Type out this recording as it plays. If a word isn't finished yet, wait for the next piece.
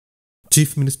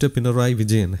Chief Minister Pinarayi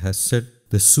Vijayan has said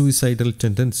the suicidal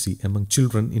tendency among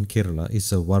children in Kerala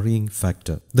is a worrying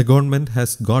factor. The government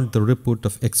has got the report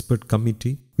of expert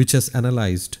committee which has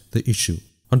analysed the issue.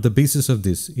 On the basis of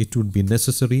this, it would be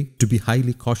necessary to be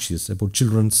highly cautious about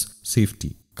children's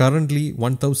safety. Currently,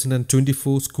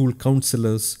 1,024 school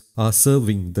counsellors are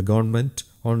serving the government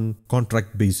on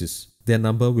contract basis. Their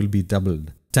number will be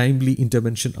doubled. Timely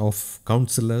intervention of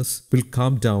counsellors will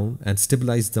calm down and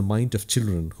stabilise the mind of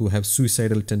children who have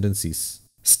suicidal tendencies.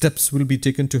 Steps will be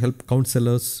taken to help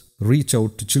counsellors reach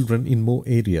out to children in more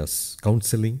areas.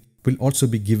 Counselling will also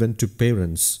be given to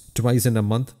parents twice in a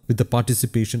month with the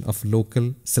participation of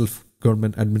local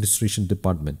self-government administration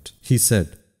department. He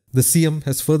said, the CM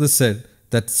has further said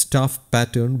that staff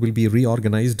pattern will be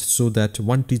reorganised so that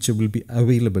one teacher will be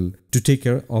available to take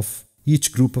care of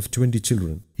each group of 20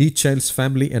 children. Each child's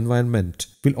family environment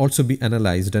will also be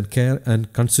analysed and care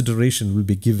and consideration will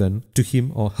be given to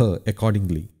him or her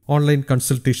accordingly. Online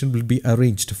consultation will be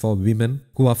arranged for women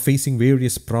who are facing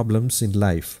various problems in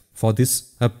life. For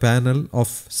this, a panel of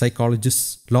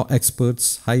psychologists, law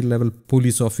experts, high-level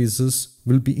police officers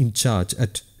will be in charge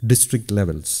at district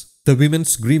levels. The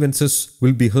women's grievances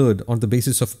will be heard on the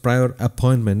basis of prior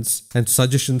appointments and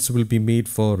suggestions will be made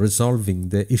for resolving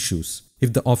their issues.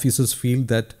 If the officers feel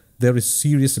that there is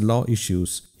serious law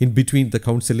issues in between the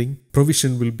counselling,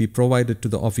 provision will be provided to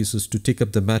the officers to take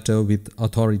up the matter with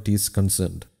authorities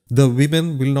concerned. The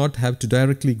women will not have to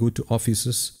directly go to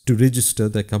offices to register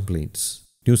their complaints.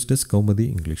 News Desk, Kaumudi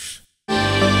English.